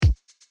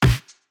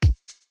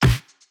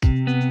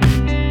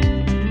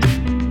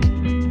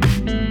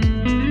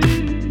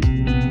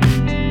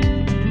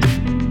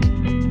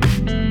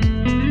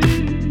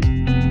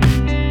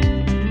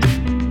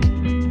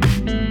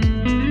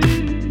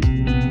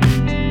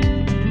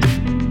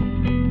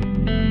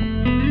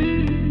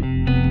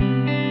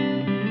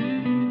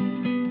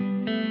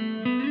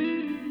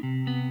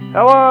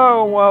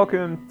Hello and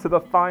welcome to the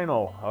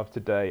final of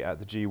today at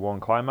the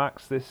G1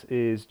 Climax. This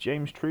is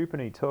James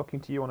Troupany talking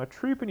to you on a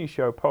Troupany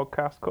Show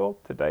podcast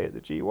called Today at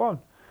the G1,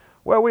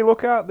 where we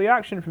look at the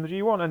action from the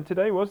G1, and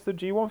today was the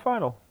G1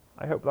 final.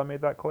 I hope I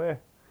made that clear.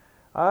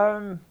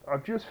 I've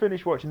just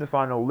finished watching the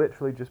final,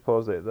 literally just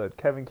paused it. That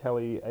Kevin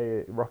Kelly,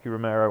 Rocky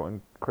Romero and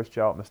Chris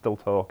Charlton are still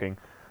talking,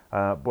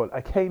 but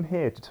I came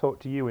here to talk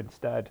to you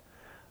instead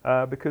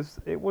because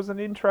it was an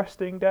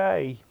interesting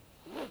day.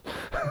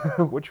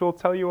 Which will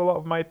tell you a lot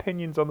of my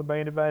opinions on the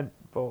main event.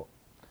 But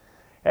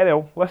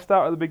anyway, let's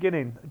start at the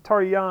beginning.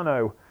 Toru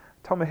Yano,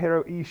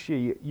 Tomohiro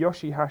Ishii,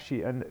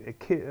 Yoshihashi, and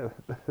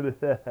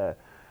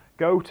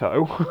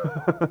Goto,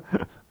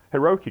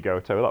 Hiroki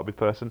Goto, that'll be the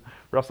person,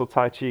 wrestled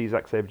Taichi,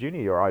 Zack Sabre Jr.,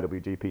 your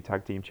IWGP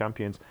Tag Team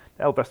Champions,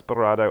 El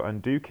Desperado,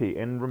 and Dookie.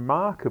 And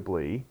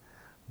remarkably,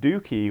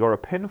 Dookie got a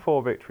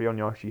pinfall victory on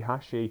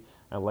Yoshihashi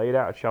and laid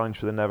out a challenge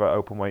for the Never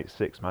Openweight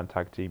Six-Man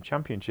Tag Team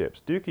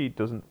Championships. Dookie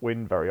doesn't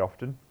win very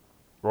often,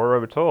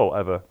 or at all,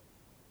 ever.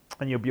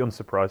 And you'll be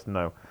unsurprised to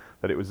know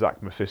that it was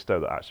Zack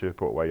Mephisto that actually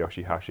put away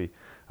Yoshihashi,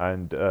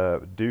 and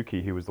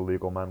Dookie, who was the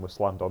legal man, was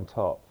slammed on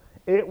top.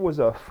 It was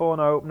a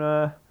fun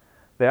opener.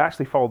 They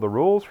actually followed the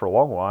rules for a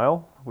long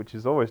while, which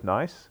is always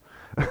nice.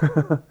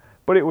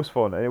 But it was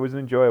fun, and it was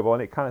enjoyable,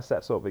 and it kind of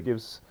sets up, it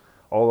gives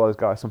all those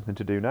guys something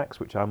to do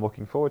next, which I'm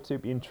looking forward to.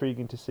 It'd be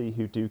intriguing to see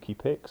who Dookie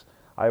picks.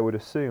 I would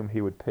assume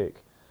he would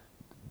pick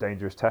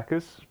Dangerous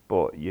Tekkers,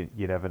 but you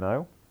never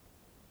know.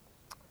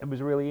 It was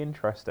really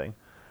interesting.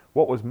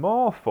 What was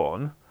more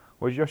fun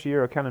was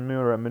Yoshihiro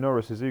Kanemaru and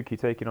Minoru Suzuki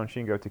taking on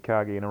Shingo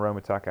Takagi and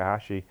Hiromu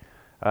Takahashi.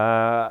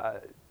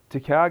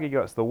 Takagi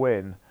gets the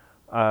win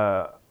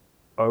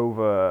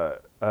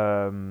over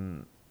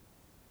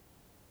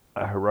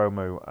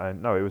Hiromu,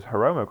 and no, it was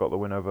Hiromu got the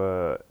win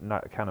over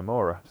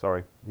Kanemaru.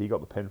 Sorry, he got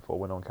the pinfall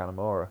win on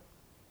Kanemaru.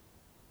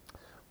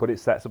 But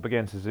it sets up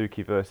again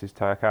Suzuki versus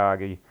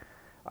Takagi,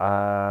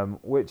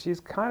 which is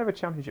kind of a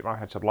championship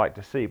match I'd like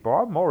to see. But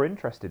I'm more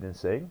interested in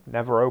seeing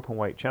Never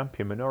Openweight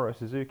Champion Minoru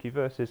Suzuki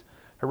versus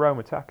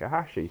Hiromu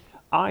Takahashi.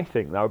 I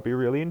think that would be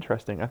really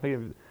interesting. I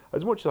think,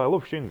 as much as I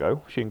love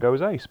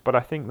Shingo's ace, but I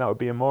think that would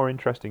be a more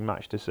interesting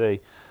match to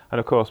see.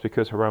 And of course,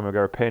 because Hiromu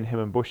got a pin, him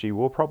and Bushi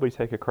will probably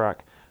take a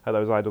crack at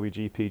those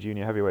IWGP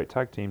Junior Heavyweight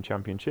Tag Team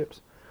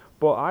Championships.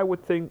 But I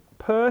would think,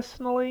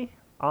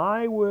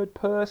 I would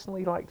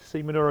personally like to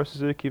see Minoru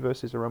Suzuki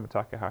versus Hiromu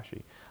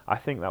Takahashi. I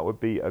think that would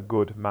be a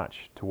good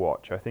match to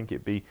watch. I think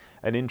it'd be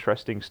an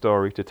interesting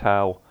story to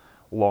tell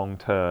long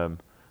term,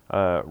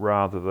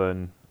 rather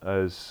than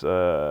as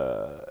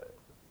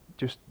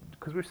just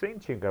because we've seen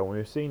Shingo and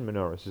we've seen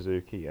Minoru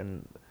Suzuki,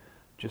 and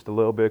just a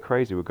little bit of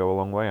crazy would go a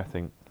long way, I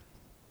think.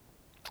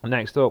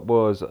 Next up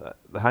was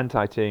the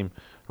Hentai team,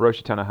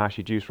 Hiroshi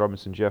Tanahashi, Juice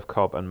Robinson, Jeff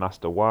Cobb, and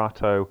Master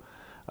Wato.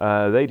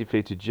 They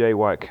defeated Jay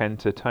White,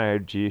 Kenta,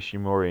 Taiji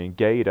Ishimori, and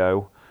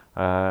Gedo,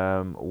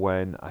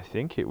 when I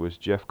think it was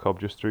Jeff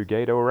Cobb just threw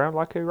Gedo around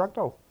like a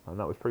ragdoll. And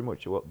that was pretty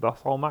much what that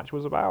whole match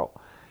was about.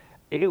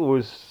 It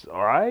was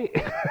alright.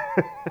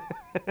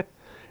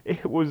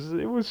 It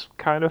was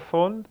kind of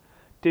fun.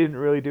 Didn't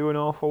really do an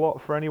awful lot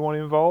for anyone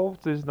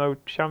involved. There's no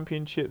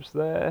championships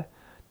there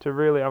to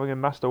really. I mean,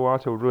 Master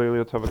Wato would really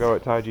love to have a go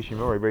at Taiji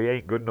Ishimori, but he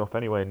ain't good enough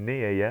anywhere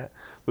near yet.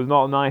 It was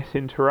not a nice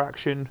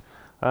interaction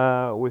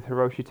with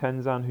Hiroshi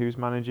Tenzan, who's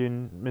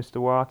managing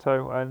Mr.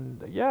 Wato,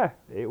 and yeah,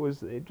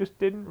 it just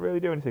didn't really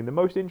do anything. The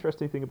most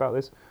interesting thing about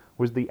this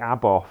was the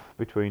ab-off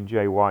between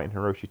Jay White and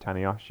Hiroshi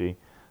Tanahashi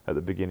at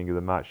the beginning of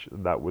the match.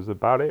 That was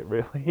about it,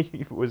 really.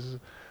 It was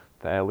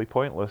fairly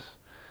pointless.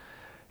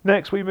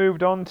 Next, we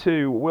moved on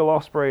to Will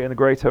Ospreay and the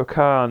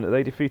Great-O-Khan.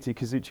 They defeated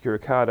Kazuchika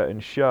Okada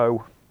and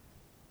Sho.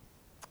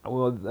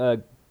 Will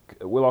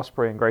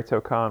Ospreay and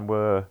Great-O-Khan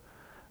were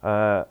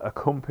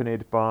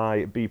accompanied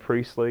by Bea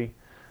Priestley,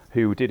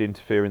 who did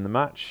interfere in the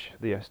match,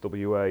 the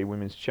SWA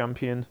Women's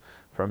Champion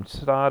from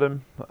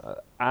Stardom,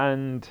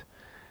 and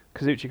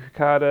Kazuchika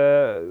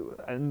Okada,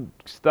 and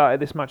started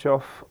this match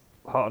off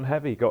hot and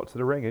heavy, got to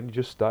the ring and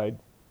just started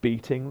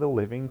beating the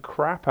living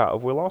crap out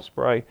of Will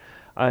Ospreay,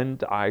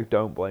 and I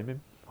don't blame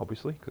him,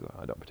 obviously, because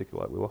I don't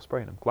particularly like Will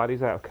Ospreay, and I'm glad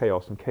he's out of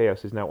Chaos, and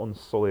Chaos is now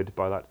unsullied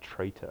by that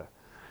traitor,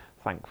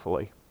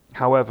 thankfully.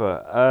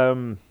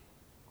 However,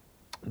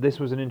 this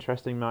was an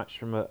interesting match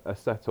from a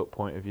setup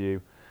point of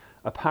view.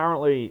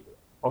 Apparently,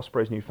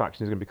 Ospreay's new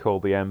faction is going to be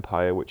called the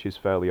Empire, which is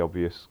fairly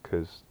obvious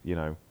because,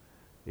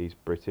 he's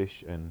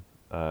British, and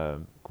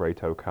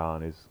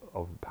Great-O-Khan is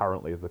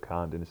apparently of the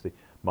Khan dynasty.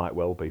 Might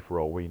well be,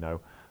 for all we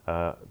know.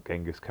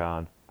 Genghis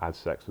Khan has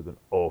sex with an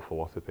awful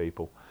lot of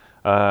people.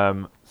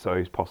 So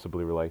he's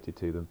possibly related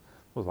to them.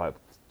 It was like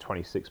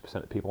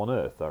 26% of people on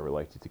Earth are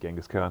related to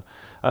Genghis Khan.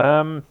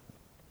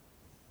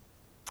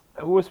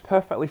 It was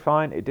perfectly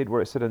fine. It did what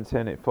it said on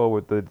tin. It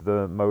forwarded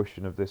the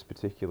motion of this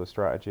particular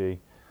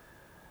strategy.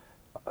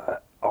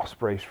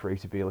 Ospreay's free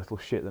to be a little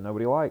shit that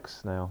nobody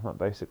likes now. That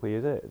basically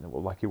is it.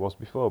 Like he was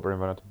before, but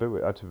everyone had to boo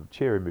it, had to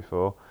cheer him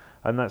before,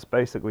 and that's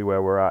basically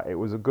where we're at. It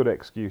was a good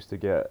excuse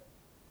to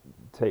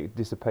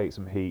dissipate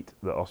some heat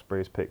that Ospreay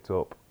has picked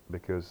up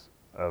because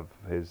of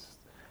his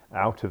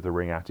out of the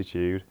ring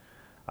attitude,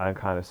 and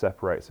kind of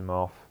separates him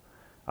off.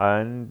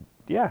 And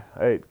yeah,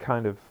 it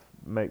kind of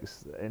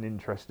makes an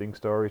interesting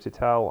story to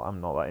tell.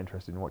 I'm not that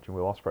interested in watching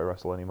Will Ospreay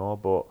wrestle anymore,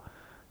 but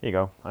here you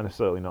go. And I'm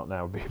certainly not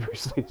now being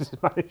Bruce Lee's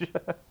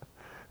manager.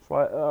 It's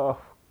like, oh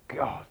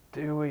god,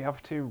 do we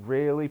have to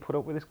really put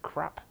up with this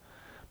crap?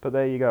 But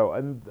there you go.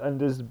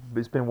 And as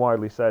it's been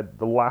widely said,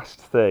 the last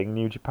thing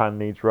New Japan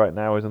needs right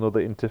now is another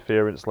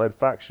interference-led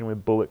faction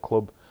with Bullet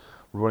Club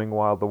running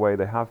wild the way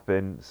they have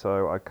been.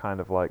 So I kind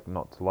of like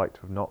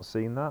to have not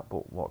seen that,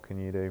 but what can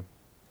you do?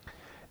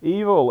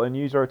 Evil and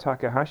Yuzuru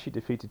Takahashi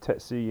defeated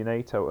Tetsuya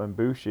Naito and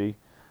Bushi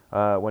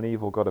when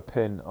Evil got a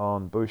pin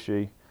on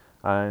Bushi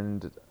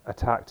and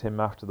attacked him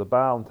after the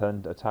bell, and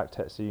then attacked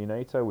Tetsuya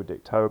Naito with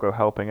Dick Togo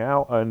helping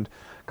out, and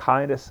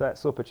kind of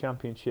sets up a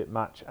championship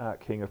match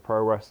at King of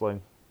Pro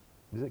Wrestling.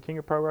 Is it King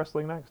of Pro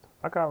Wrestling next?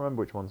 I can't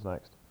remember which one's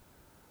next.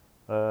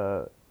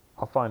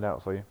 I'll find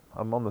out for you.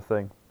 I'm on the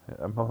thing.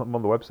 I'm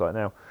on the website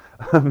now.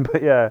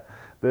 But yeah,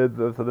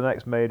 for the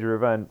next major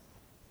event,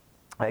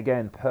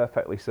 again,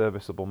 perfectly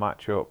serviceable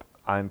matchup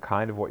and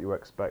kind of what you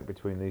expect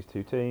between these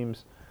two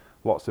teams.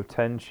 Lots of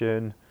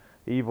tension.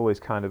 Evil is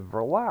kind of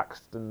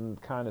relaxed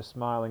and kind of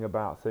smiling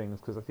about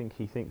things because I think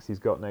he thinks he's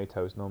got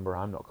Nato's number.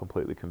 I'm not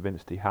completely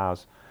convinced he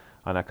has.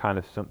 And I kind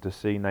of want to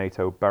see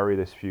Nato bury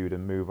this feud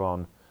and move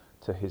on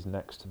to his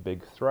next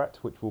big threat,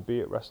 which will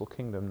be at Wrestle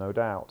Kingdom, no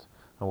doubt.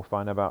 And we'll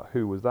find out about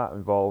who was that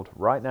involved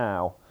right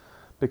now.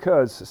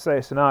 Because Seiya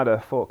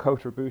Sanada fought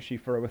Kota Ibushi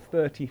for over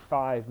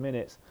 35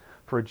 minutes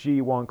for a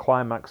G1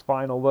 Climax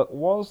final that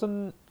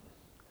wasn't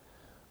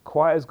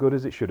quite as good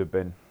as it should have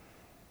been.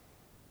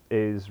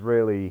 Is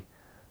really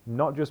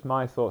not just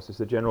my thoughts, it's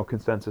the general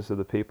consensus of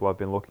the people I've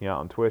been looking at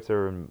on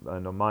Twitter and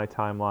on my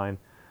timeline.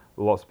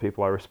 Lots of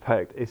people I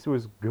respect. It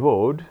was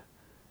good,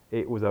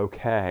 it was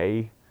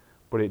okay,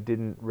 but it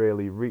didn't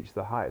really reach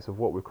the heights of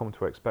what we've come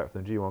to expect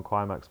from the G1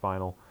 Climax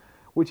final,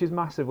 which is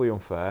massively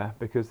unfair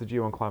because the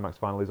G1 Climax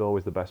final is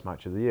always the best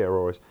match of the year,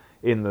 or is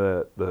in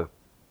the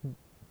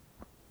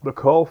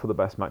call for the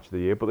best match of the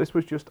year, but this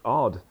was just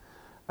odd.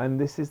 And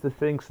this is the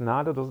thing,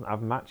 Sanada doesn't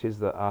have matches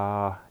that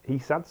are...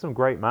 He's had some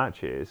great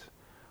matches,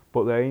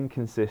 but they're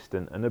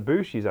inconsistent. And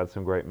Ibushi's had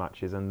some great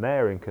matches, and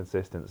they're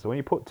inconsistent. So when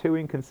you put two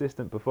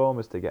inconsistent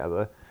performers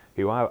together,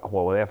 who are,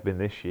 well, they have been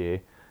this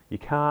year, you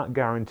can't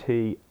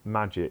guarantee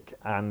magic.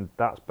 And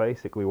that's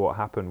basically what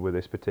happened with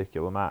this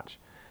particular match.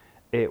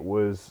 It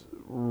was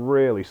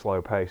really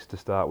slow-paced to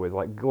start with,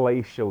 like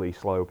glacially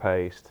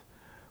slow-paced,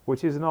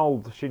 which is an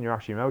old Shinya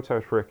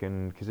Hashimoto trick,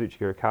 and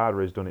Kazuchika Okada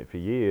has done it for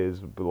years,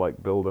 but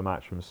like build a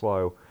match from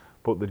slow.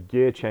 But the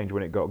gear change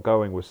when it got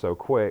going was so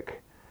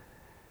quick,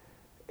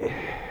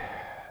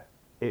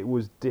 it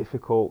was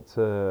difficult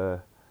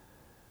to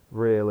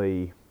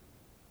really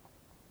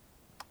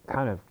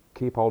kind of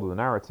keep hold of the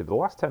narrative. The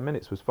last 10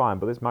 minutes was fine,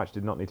 but this match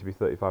did not need to be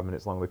 35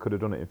 minutes long. They could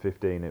have done it in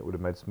 15, it would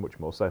have made much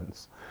more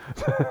sense.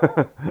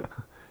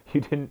 You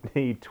didn't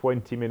need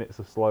 20 minutes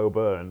of slow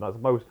burn. That's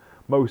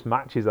most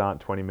matches aren't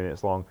 20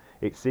 minutes long.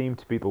 It seemed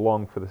to be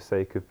long for the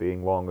sake of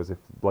being long, as if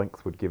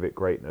length would give it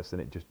greatness,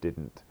 and it just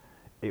didn't.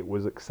 It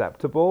was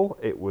acceptable.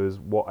 It was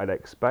what I'd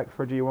expect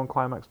for a G1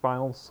 Climax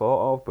final,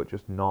 sort of, but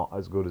just not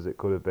as good as it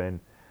could have been.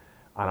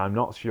 And I'm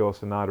not sure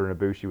Sanada and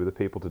Ibushi were the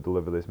people to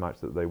deliver this match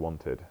that they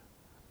wanted.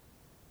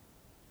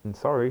 And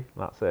sorry,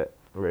 that's it,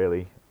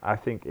 really. I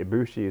think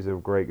Ibushi is a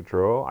great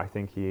draw. I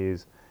think he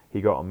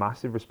got a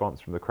massive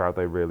response from the crowd.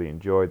 They really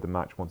enjoyed the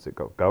match once it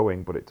got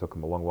going, but it took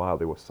them a long while.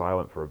 They were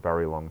silent for a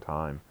very long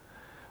time.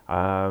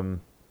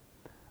 And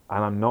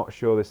I'm not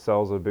sure this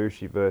sells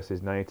Ibushi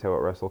versus Naito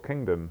at Wrestle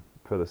Kingdom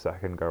for the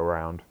second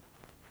go-round.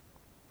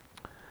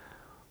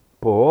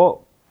 But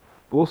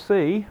we'll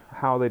see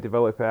how they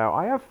develop it out.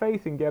 I have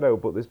faith in Gedo,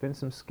 but there's been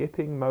some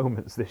skipping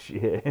moments this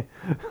year.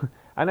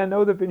 And I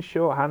know they've been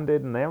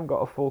short-handed and they haven't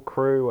got a full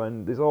crew,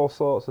 and there's all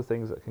sorts of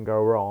things that can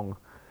go wrong.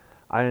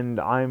 And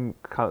I'm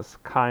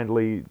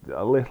kindly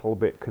a little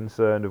bit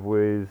concerned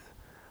with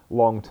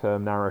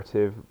long-term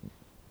narrative.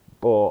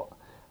 But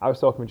I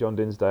was talking with John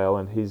Dinsdale,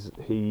 and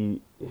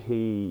he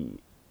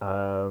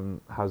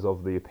has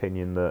of the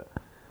opinion that,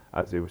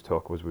 as we was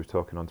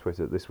talking on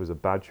Twitter, this was a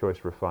bad choice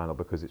for a final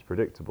because it's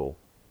predictable.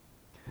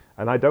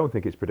 And I don't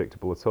think it's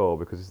predictable at all,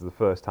 because this is the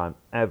first time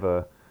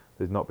ever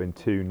there's not been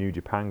two New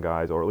Japan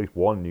guys, or at least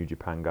one New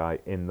Japan guy,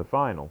 in the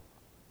final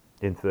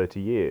in 30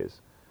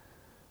 years.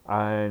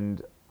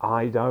 And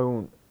I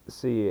don't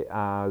see it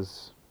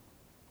as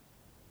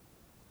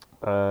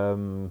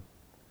an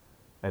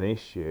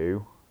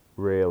issue,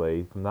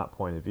 really, from that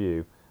point of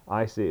view.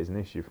 I see it as an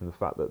issue from the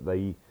fact that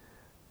they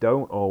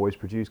don't always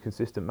produce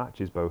consistent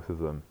matches, both of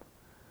them.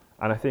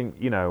 And I think,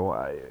 you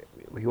know,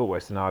 we look where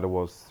Sanada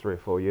was 3 or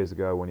 4 years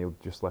ago when he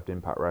just left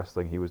Impact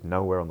Wrestling. He was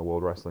nowhere on the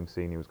world wrestling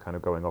scene. He was kind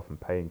of going off and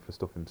paying for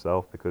stuff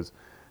himself because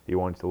he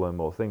wanted to learn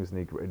more things, and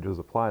he does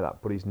apply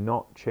that. But he's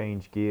not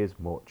changed gears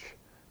much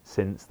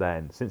since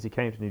then. Since he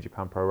came to New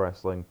Japan Pro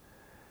Wrestling,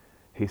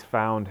 he's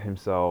found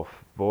himself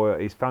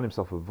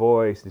a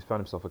voice, he's found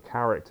himself a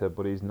character,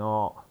 but he's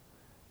not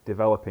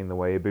developing the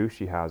way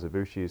Ibushi has.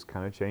 Ibushi has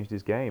kind of changed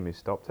his game. He's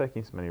stopped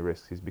taking so many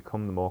risks. He's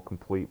become the more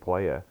complete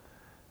player.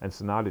 and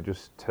Sanada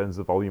just turns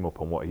the volume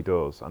up on what he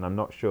does. And I'm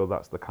not sure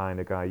that's the kind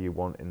of guy you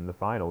want in the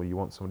final. You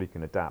want somebody who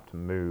can adapt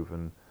and move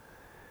and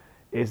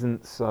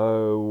isn't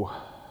so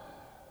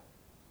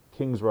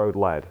King's Road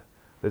led.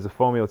 There's a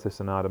formula to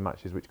Sanada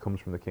matches which comes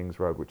from the King's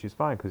Road, which is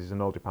fine because he's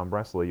an All Japan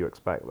wrestler. You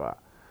expect that,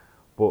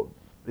 but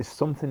there's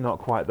something not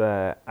quite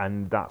there,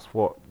 and that's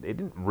what it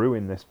didn't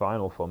ruin this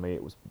final for me.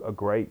 It was a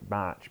great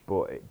match,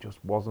 but it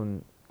just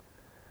wasn't.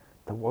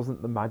 There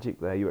wasn't the magic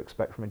there you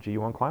expect from a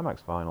G1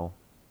 Climax final,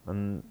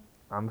 and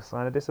I'm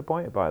kind of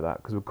disappointed by that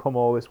because we've come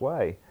all this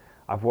way.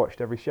 I've watched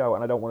every show,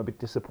 and I don't want to be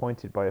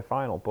disappointed by a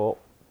final, but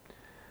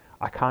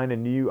I kind of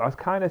knew, I was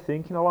kind of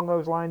thinking along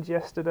those lines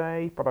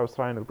yesterday, but I was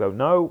trying to go,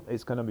 no,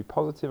 it's going to be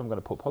positive, I'm going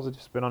to put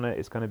positive spin on it,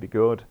 it's going to be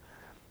good.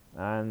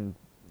 And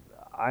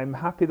I'm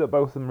happy that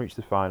both of them reached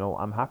the final.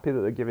 I'm happy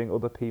that they're giving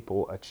other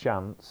people a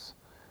chance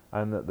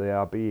and that they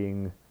are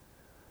being,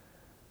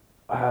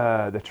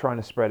 they're trying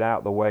to spread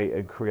out the weight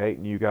and create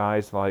new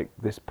guys. Like,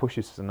 this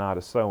pushes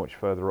Sanada so much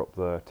further up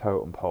the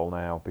totem pole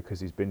now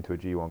because he's been to a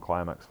G1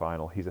 Climax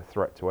final. He's a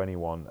threat to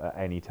anyone at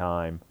any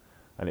time.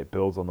 And it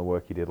builds on the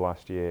work he did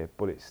last year,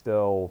 but it's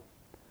still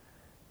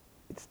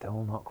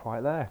not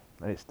quite there,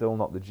 and it's still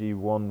not the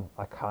G1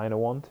 I kind of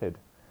wanted.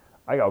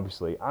 I'm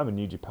a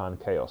New Japan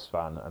Chaos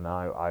fan, and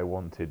I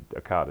wanted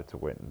Okada to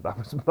win.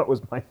 That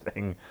was my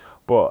thing.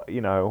 But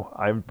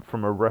I'm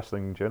from a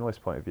wrestling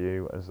journalist point of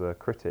view, as a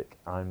critic,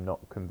 I'm not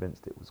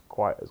convinced it was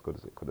quite as good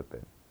as it could have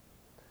been.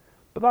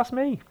 But that's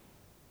me.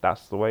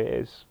 That's the way it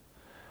is.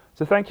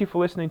 So thank you for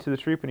listening to the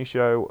Trupany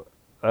Show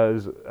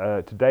as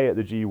today at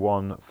the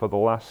G1 for the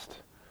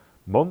last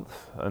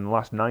month and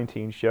last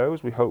 19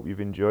 shows. We hope you've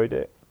enjoyed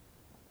it.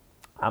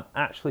 I'm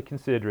actually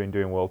considering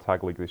doing World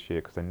Tag League this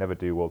year because I never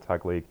do World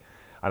Tag League,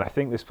 and I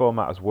think this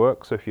format has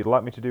worked. So if you'd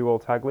like me to do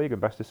World Tag League and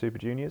Best of Super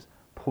Juniors,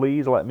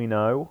 please let me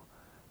know.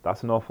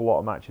 That's an awful lot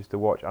of matches to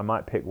watch. I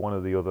might pick one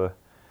or the other.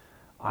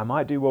 I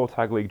might do World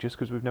Tag League just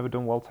because we've never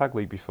done World Tag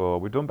League before.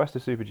 We've done Best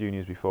of Super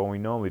Juniors before, and we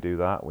normally do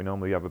that. We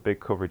normally have a big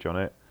coverage on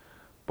it.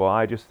 But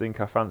I just think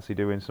I fancy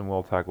doing some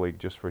World Tag League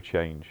just for a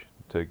change,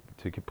 to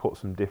put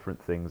some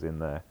different things in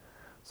there.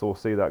 So we'll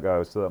see how that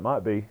goes. So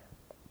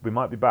we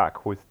might be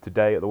back with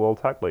today at the World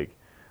Tag League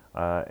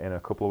in a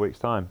couple of weeks'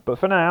 time. But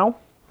for now,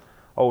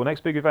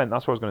 next big event,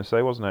 that's what I was going to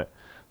say, wasn't it?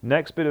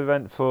 Next big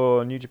event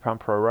for New Japan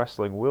Pro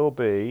Wrestling will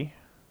be...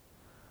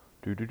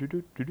 We've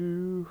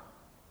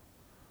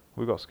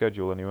got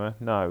schedule anywhere?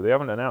 No, they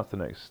haven't announced the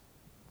next...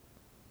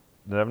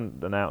 They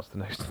haven't announced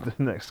the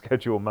next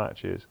scheduled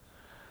matches.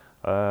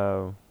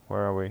 Where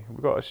are we?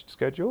 We've got a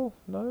schedule?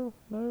 No.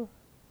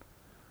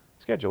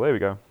 Schedule, here we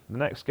go. The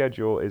next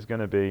schedule is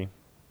going to be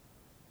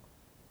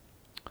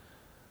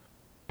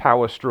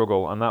Power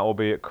Struggle, and that will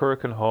be at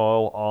Korakuen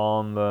Hall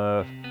on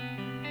the...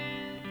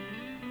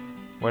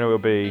 When it will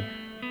be?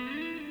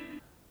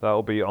 That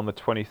will be on the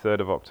 23rd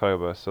of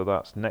October, so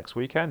that's next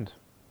weekend.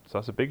 So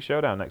that's a big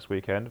showdown next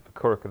weekend for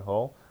Korakuen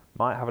Hall.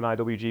 Might have an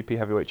IWGP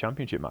Heavyweight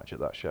Championship match at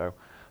that show.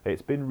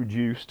 It's been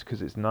reduced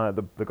because it's now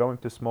they're going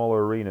to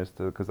smaller arenas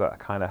because that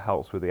kind of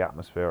helps with the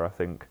atmosphere, I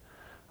think.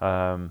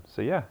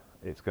 So yeah,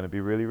 it's going to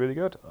be really, really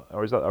good.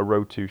 Or is that a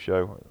Road 2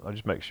 show? I'll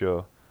just make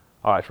sure.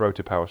 It's Road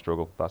to Power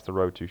Struggle. That's the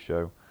Road 2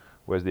 show.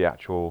 Where's the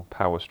actual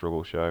Power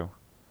Struggle show?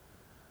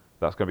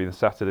 That's going to be the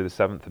Saturday the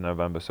 7th of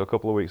November, so a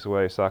couple of weeks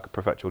away, Osaka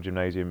Prefectural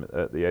Gymnasium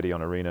at the Edion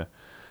Arena.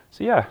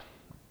 So yeah,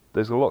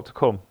 there's a lot to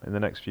come in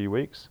the next few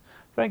weeks.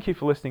 Thank you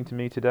for listening to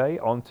me today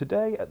on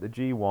Today at the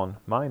G1.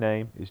 My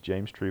name is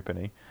James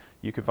Trupany.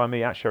 You can find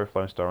me at Sheriff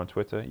Lone Star on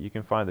Twitter. You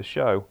can find the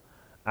show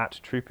at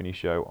Trupany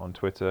Show on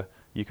Twitter.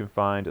 You can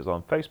find us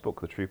on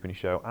Facebook, The Trupany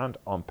Show, and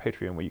on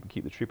Patreon, where you can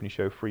keep The Trupany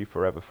Show free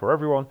forever for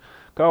everyone.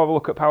 Go have a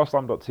look at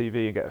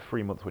powerslam.tv and get a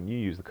free month when you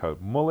use the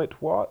code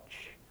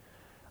MulletWatch.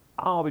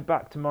 I'll be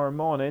back tomorrow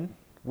morning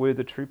with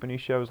The Trupany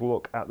Show's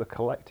look at the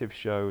collective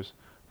shows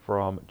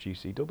from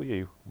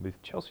GCW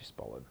with Chelsea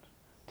Spolland.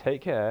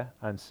 Take care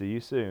and see you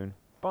soon.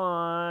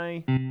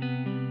 Bye!